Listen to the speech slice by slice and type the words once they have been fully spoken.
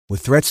With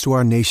threats to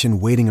our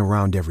nation waiting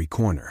around every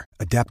corner,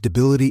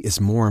 adaptability is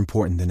more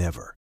important than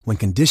ever. When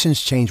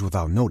conditions change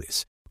without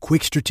notice,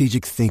 quick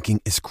strategic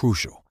thinking is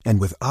crucial.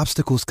 And with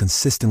obstacles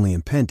consistently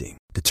impending,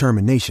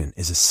 determination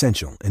is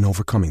essential in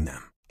overcoming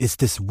them. It's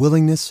this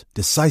willingness,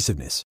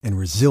 decisiveness, and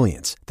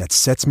resilience that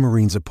sets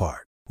Marines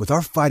apart. With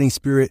our fighting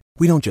spirit,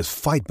 we don't just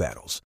fight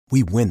battles,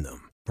 we win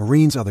them.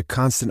 Marines are the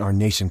constant our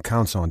nation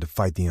counts on to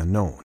fight the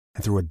unknown.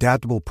 And through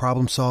adaptable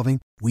problem solving,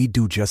 we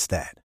do just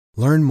that.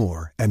 Learn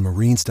more at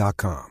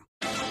marines.com.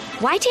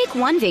 Why take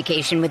one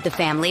vacation with the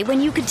family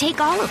when you could take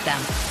all of them?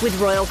 With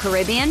Royal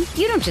Caribbean,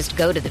 you don't just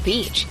go to the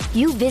beach.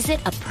 You visit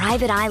a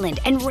private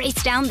island and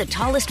race down the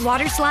tallest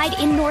water slide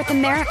in North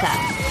America.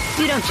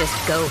 You don't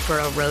just go for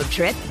a road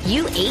trip.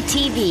 You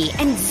ATV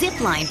and zip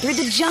line through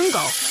the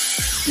jungle.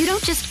 You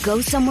don't just go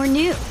somewhere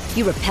new.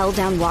 You rappel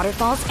down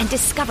waterfalls and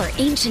discover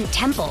ancient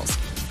temples.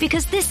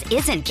 Because this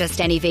isn't just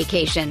any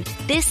vacation.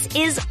 This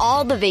is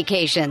all the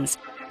vacations.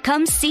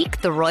 Come seek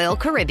the Royal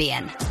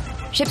Caribbean.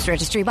 Ships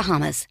Registry,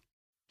 Bahamas.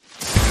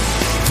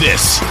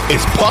 This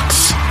is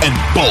Pucks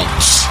and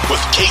Bolts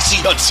with Casey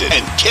Hudson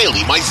and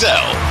Kaylee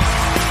Mizell.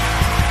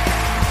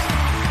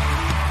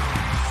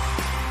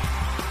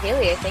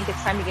 Kaylee, I think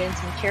it's time to get into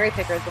some cherry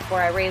pickers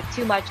before I rave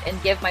too much and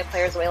give my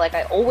players away like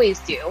I always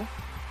do.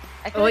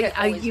 I feel like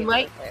I always do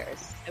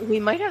players.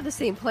 We might have the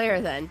same player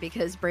then,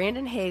 because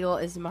Brandon Hagel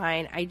is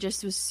mine. I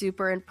just was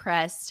super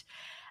impressed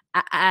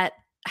at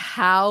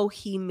how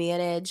he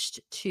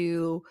managed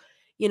to,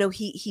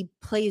 he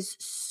plays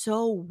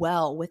so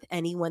well with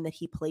anyone that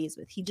he plays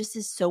with. He just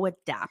is so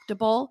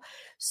adaptable.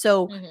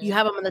 So you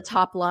have him on the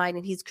top line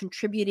and he's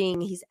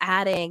contributing, he's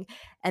adding,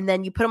 and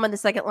then you put him on the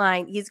second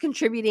line. He's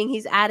contributing,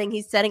 he's adding,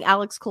 he's setting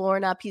Alex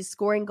Killorn up, he's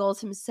scoring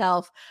goals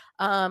himself.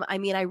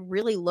 I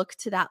really look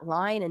to that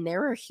line, and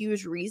they're a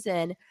huge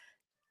reason,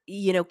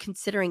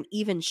 considering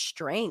even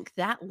strength.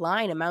 That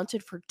line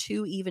amounted for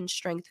 2 even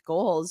strength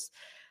goals.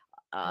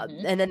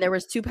 And then there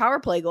was 2 power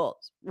play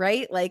goals,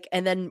 right?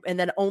 And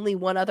then only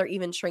 1 other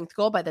even strength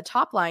goal by the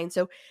top line.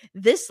 So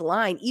this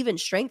line, even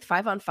strength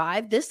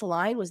 5-on-5, this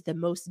line was the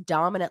most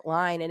dominant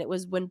line. And it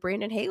was when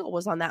Brandon Hagel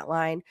was on that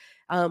line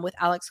with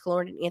Alex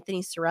Killorn and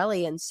Anthony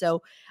Cirelli. And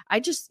so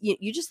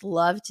you just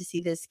love to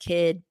see this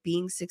kid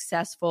being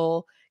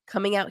successful,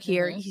 coming out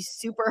here. He's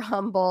super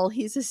humble.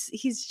 He's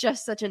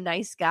just such a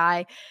nice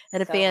guy.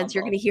 And So fans, humble.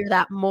 you're going to hear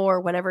that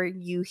more whenever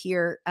you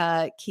hear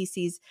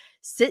Casey's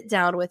sit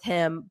down with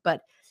him.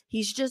 But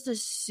he's just a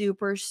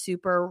super,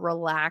 super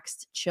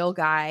relaxed, chill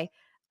guy.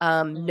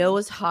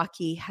 Knows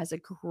hockey, has a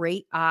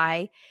great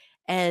eye,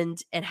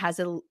 and has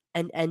an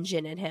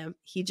engine in him.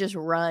 He just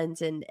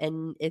runs, and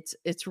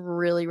it's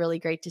really, really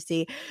great to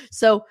see.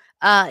 So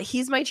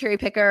he's my cherry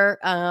picker.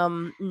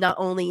 Not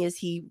only is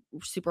he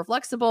super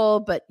flexible,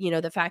 but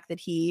the fact that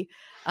he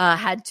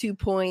had 2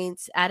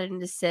 points, added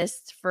an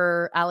assist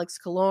for Alex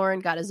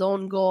Killorn, got his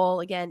own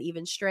goal, again,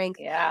 even strength.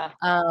 Yeah.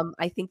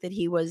 I think that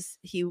he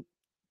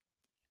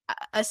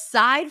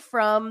aside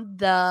from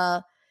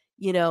the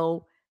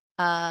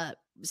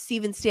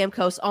Steven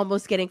Stamkos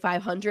almost getting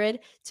 500,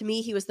 to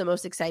me, he was the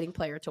most exciting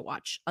player to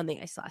watch on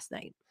the ice last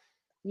night.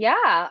 Yeah,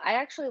 I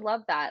actually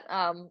love that.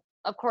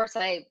 Of course,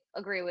 I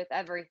agree with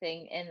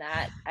everything in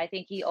that. I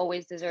think he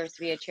always deserves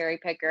to be a cherry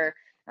picker.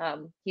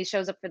 He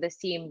shows up for this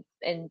team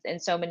in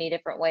so many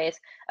different ways.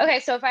 Okay,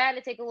 so if I had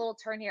to take a little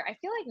turn here, I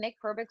feel like Nick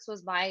Perbix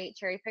was my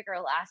cherry picker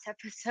last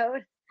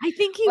episode. I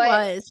think he But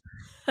was.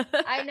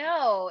 I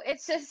know,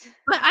 it's just,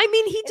 But he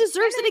it's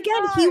deserves it kinda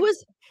again. hard.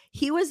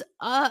 He was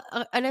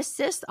an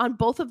assist on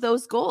both of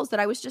those goals that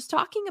I was just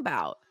talking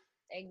about.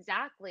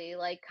 Exactly.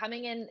 Like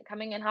coming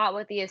in hot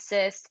with the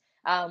assist.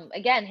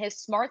 Again, his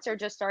smarts are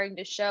just starting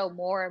to show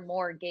more and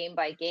more game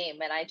by game,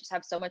 and I just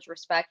have so much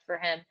respect for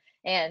him.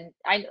 And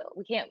I know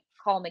we can't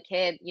call him a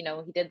kid, he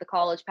did the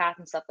college path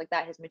and stuff like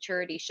that. His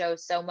maturity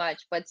shows so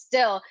much, but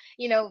still,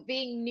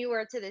 being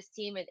newer to this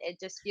team, it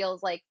just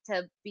feels like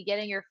to be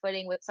getting your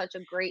footing with such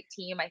a great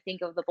team. I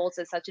think of the Bolts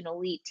as such an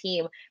elite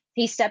team.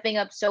 He's stepping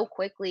up so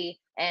quickly,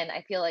 and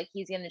I feel like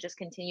he's going to just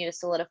continue to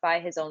solidify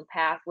his own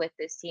path with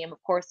this team.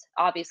 Of course,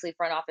 obviously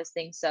front office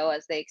thinks so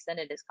as they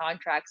extended his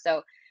contract.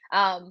 So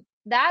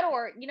that,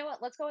 or you know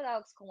what, let's go with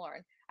Alex Killorn.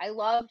 I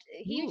loved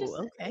he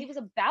was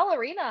a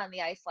ballerina on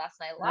the ice last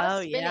night. A lot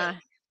of spinning. Yeah.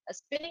 A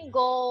spinning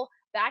goal,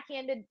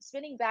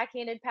 spinning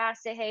backhanded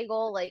pass to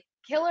Hagel. Like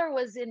Killer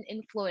was in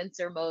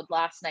influencer mode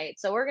last night,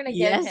 so we're gonna give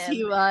Yes, he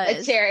him a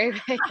was. cherry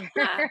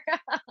picker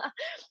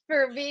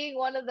for being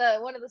one of the I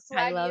love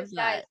swaggiest guys.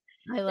 that.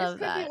 I love This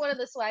could that. be one of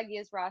the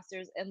swaggiest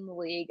rosters in the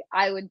league.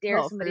 I would dare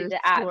Oh, somebody for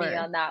to at me sure.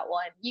 on that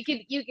one. You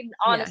can Yeah.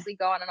 honestly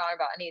go on and on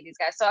about any of these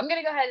guys. So I'm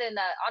gonna go ahead and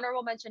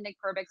honorable mention Nick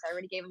Perbix. I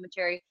already gave him a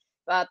cherry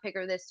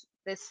picker this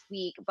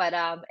week, but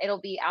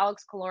it'll be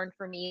Alex Killorn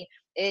for me.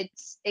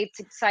 It's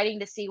exciting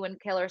to see when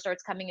Killer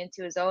starts coming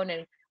into his own,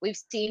 and we've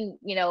seen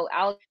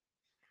Alex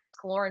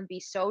Killorn be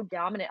so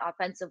dominant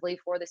offensively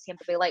for this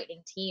Tampa Bay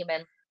Lightning team.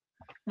 And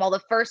while the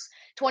first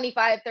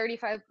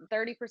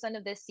 30%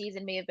 of this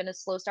season may have been a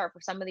slow start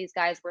for some of these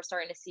guys, we're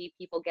starting to see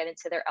people get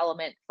into their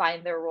element,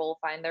 find their role,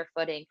 find their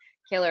footing.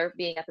 killer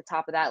being at the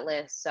top of that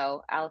list.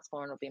 So Alex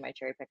Lauren will be my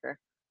cherry picker.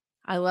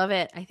 I love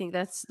it. I think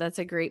that's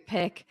a great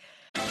pick.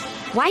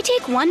 Why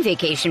take one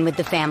vacation with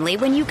the family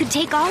when you could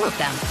take all of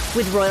them?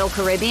 With Royal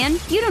Caribbean,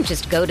 you don't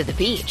just go to the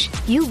beach.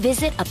 You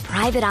visit a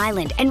private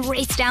island and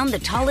race down the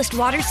tallest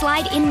water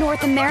slide in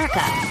North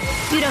America.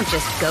 You don't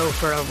just go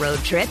for a road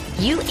trip.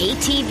 You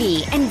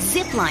ATV and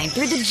zip line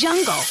through the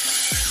jungle.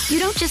 You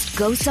don't just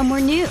go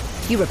somewhere new.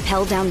 You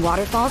rappel down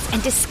waterfalls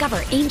and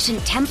discover ancient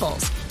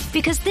temples.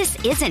 Because this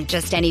isn't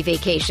just any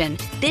vacation.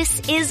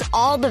 This is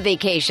all the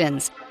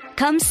vacations.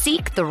 Come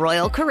seek the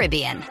Royal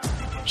Caribbean.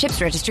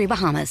 Ships Registry,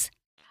 Bahamas.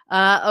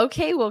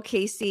 Okay, well,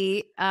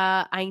 Casey,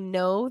 I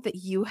know that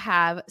you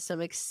have some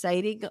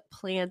exciting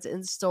plans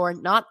in store.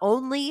 Not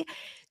only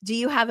do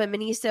you have a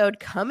mini-sode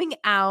coming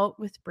out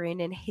with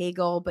Brandon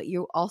Hagel, but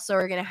you also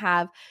are going to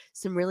have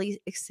some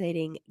really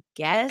exciting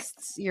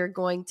guests. You're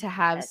going to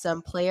have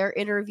some player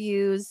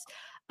interviews,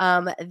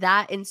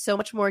 that and so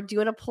much more. Do you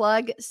want to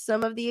plug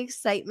some of the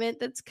excitement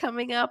that's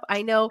coming up?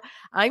 I know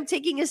I'm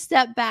taking a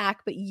step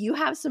back, but you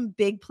have some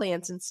big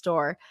plans in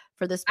store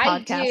for this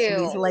podcast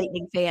and these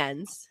Lightning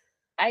fans.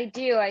 I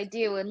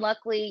do. And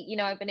luckily,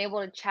 I've been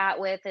able to chat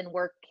with and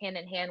work hand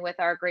in hand with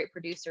our great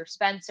producer,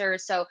 Spencer.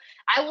 So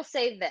I will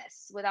say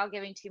this without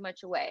giving too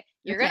much away.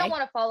 You're going to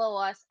want to follow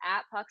us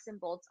at Pucks and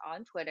Bolts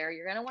on Twitter.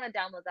 You're going to want to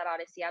download that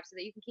Odyssey app so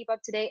that you can keep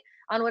up to date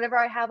on whatever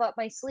I have up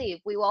my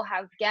sleeve. We will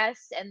have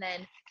guests. And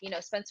then,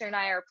 Spencer and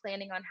I are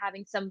planning on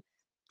having some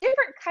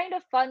different kind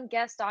of fun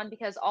guest on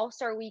because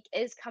All-Star Week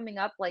is coming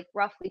up like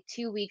roughly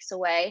 2 weeks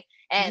away.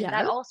 And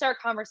that All-Star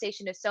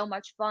conversation is so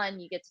much fun.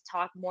 You get to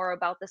talk more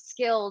about the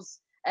skills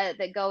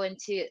that go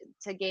into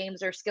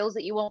games or skills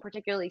that you won't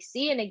particularly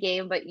see in a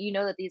game, but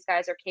that these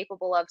guys are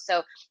capable of.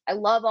 So I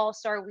love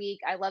All-Star Week.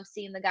 I love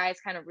seeing the guys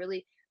kind of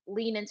really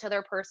lean into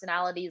their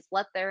personalities,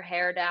 let their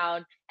hair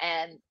down,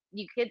 and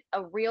you get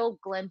a real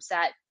glimpse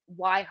at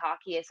why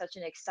hockey is such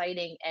an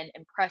exciting and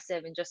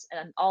impressive and just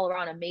an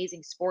all-around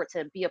amazing sport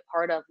to be a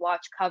part of,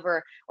 watch,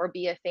 cover, or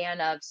be a fan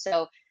of.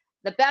 So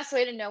the best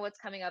way to know what's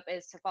coming up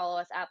is to follow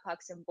us at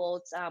Pucks and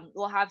Bolts.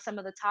 We'll have some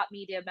of the top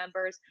media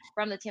members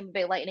from the Tampa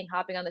Bay Lightning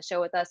hopping on the show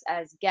with us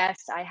as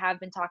guests. I have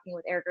been talking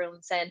with Erik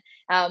Erlendsson.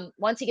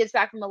 Once he gets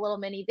back from a little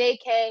mini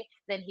vacay,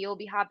 then he will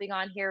be hopping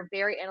on here.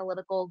 Very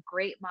analytical,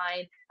 great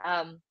mind.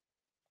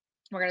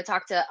 We're going to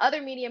talk to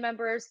other media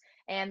members.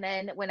 And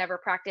then whenever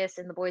practice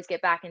and the boys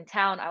get back in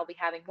town, I'll be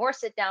having more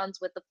sit downs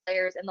with the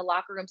players in the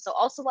locker room. So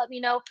also let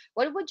me know,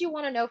 what would you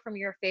want to know from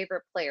your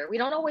favorite player? We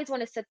don't always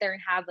want to sit there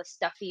and have a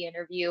stuffy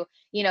interview.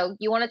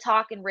 You want to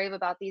talk and rave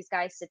about these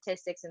guys'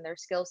 statistics and their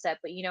skill set,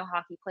 but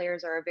hockey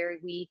players are a very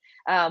wee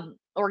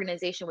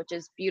organization, which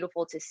is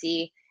beautiful to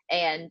see.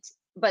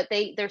 But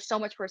there's so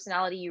much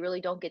personality you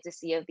really don't get to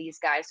see of these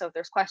guys. So if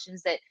there's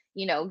questions that,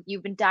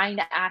 you've been dying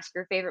to ask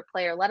your favorite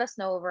player, let us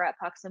know over at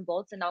Pucks and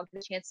Bolts, and I'll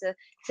get a chance to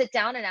sit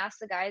down and ask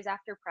the guys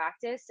after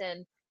practice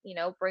and,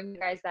 bring you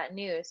guys that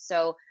news.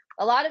 So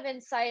a lot of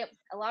insight,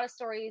 a lot of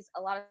stories,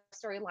 a lot of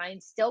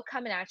storylines still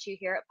coming at you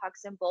here at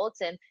Pucks and Bolts.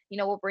 And,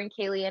 we'll bring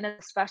Kaylee in as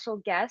a special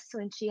guest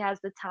when she has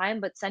the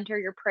time, but send her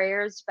your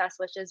prayers, best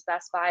wishes,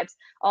 best vibes,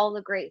 all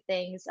the great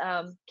things.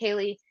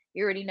 Kaylee,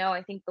 you already know,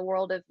 I think the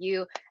world of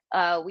you.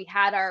 We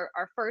had our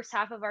first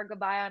half of our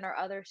goodbye on our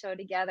other show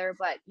together,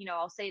 but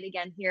I'll say it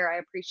again here. I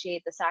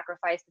appreciate the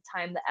sacrifice, the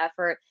time, the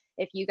effort.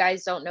 If you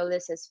guys don't know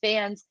this as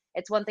fans,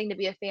 it's one thing to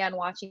be a fan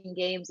watching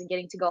games and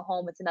getting to go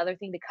home. It's another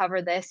thing to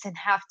cover this and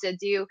have to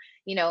do,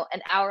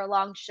 an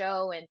hour-long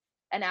show and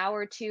an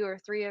hour, 2 or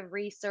 3 of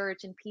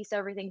research and piece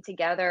everything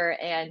together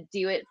and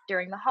do it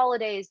during the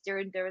holidays,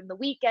 during the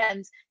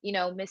weekends,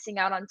 missing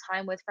out on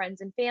time with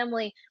friends and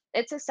family.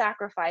 It's a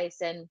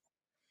sacrifice, and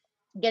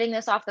getting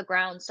this off the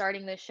ground,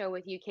 starting this show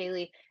with you,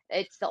 Kaylee,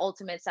 it's the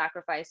ultimate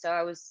sacrifice. So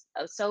I was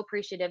so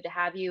appreciative to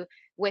have you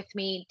with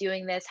me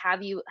doing this,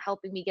 have you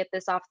helping me get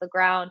this off the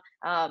ground.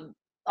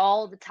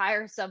 All the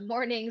tiresome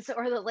mornings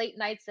or the late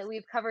nights that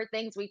we've covered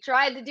things. We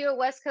tried to do a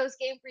West Coast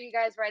game for you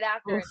guys right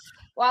after. And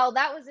while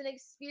that was an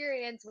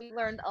experience, we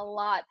learned a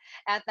lot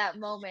at that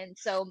moment.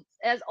 So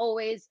as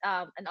always,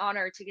 an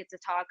honor to get to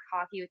talk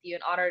hockey with you,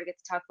 an honor to get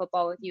to talk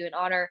football with you, an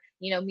honor,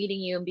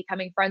 meeting you and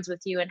becoming friends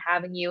with you and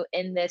having you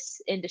in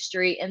this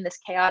industry, in this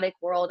chaotic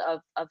world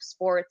of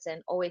sports,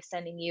 and always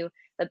sending you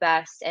the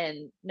best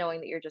and knowing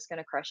that you're just going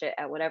to crush it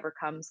at whatever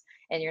comes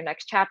in your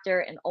next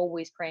chapter, and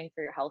always praying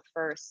for your health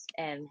first.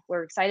 And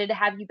we're excited to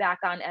have you back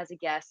on as a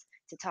guest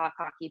to talk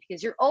hockey,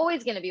 because you're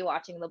always going to be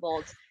watching the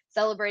Bolts,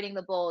 celebrating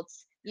the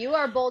Bolts. You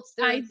are Bolts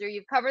through and through.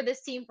 You've covered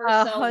this team for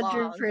so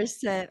long.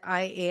 100%.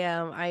 I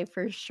am. I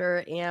for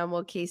sure am.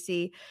 Well,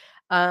 Casey,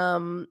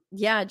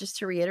 just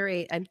to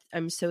reiterate,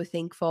 I'm so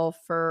thankful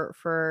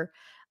for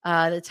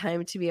the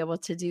time to be able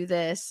to do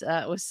this.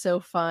 It was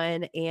so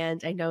fun.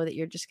 And I know that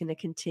you're just going to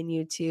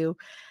continue to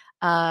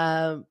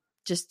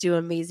just do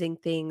amazing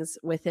things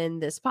within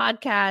this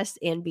podcast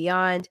and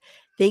beyond.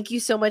 Thank you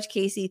so much,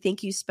 Casey.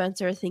 Thank you,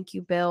 Spencer. Thank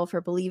you, Bill, for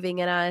believing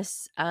in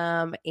us.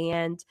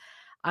 And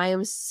I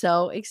am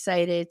so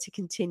excited to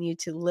continue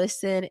to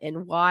listen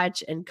and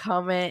watch and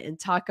comment and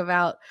talk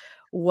about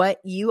what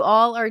you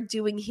all are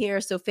doing here.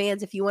 So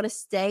fans, if you want to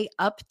stay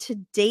up to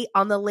date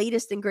on the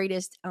latest and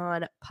greatest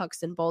on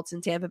Pucks and Bolts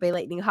and Tampa Bay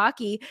Lightning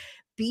hockey,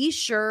 be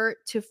sure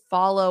to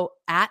follow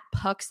at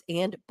Pucks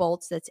and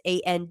Bolts. That's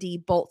AND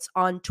Bolts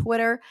on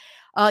Twitter.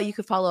 You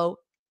can follow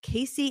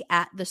Casey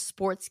at The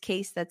Sports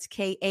Case. That's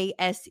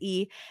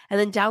KASE. And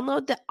then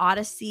download the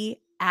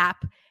Odyssey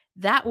app.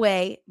 That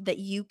way that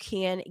you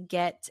can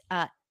get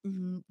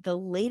the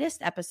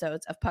latest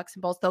episodes of Pucks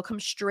and Bolts. They'll come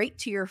straight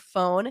to your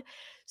phone.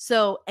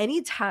 So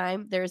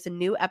anytime there's a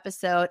new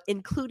episode,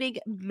 including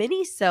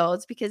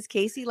mini-sodes, because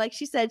Casey, like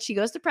she said, she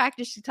goes to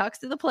practice, she talks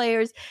to the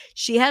players,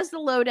 she has the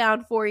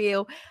lowdown for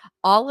you.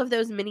 All of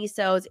those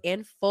mini-sodes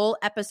and full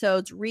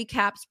episodes,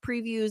 recaps,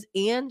 previews,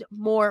 and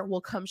more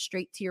will come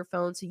straight to your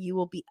phone. So you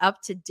will be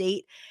up to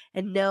date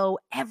and know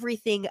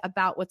everything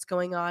about what's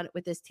going on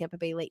with this Tampa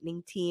Bay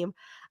Lightning team.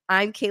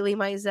 I'm Kaylee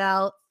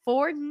Mizell.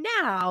 For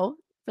now,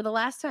 for the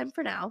last time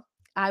for now,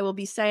 I will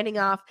be signing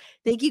off.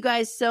 Thank you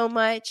guys so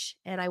much,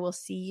 and I will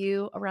see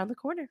you around the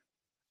corner.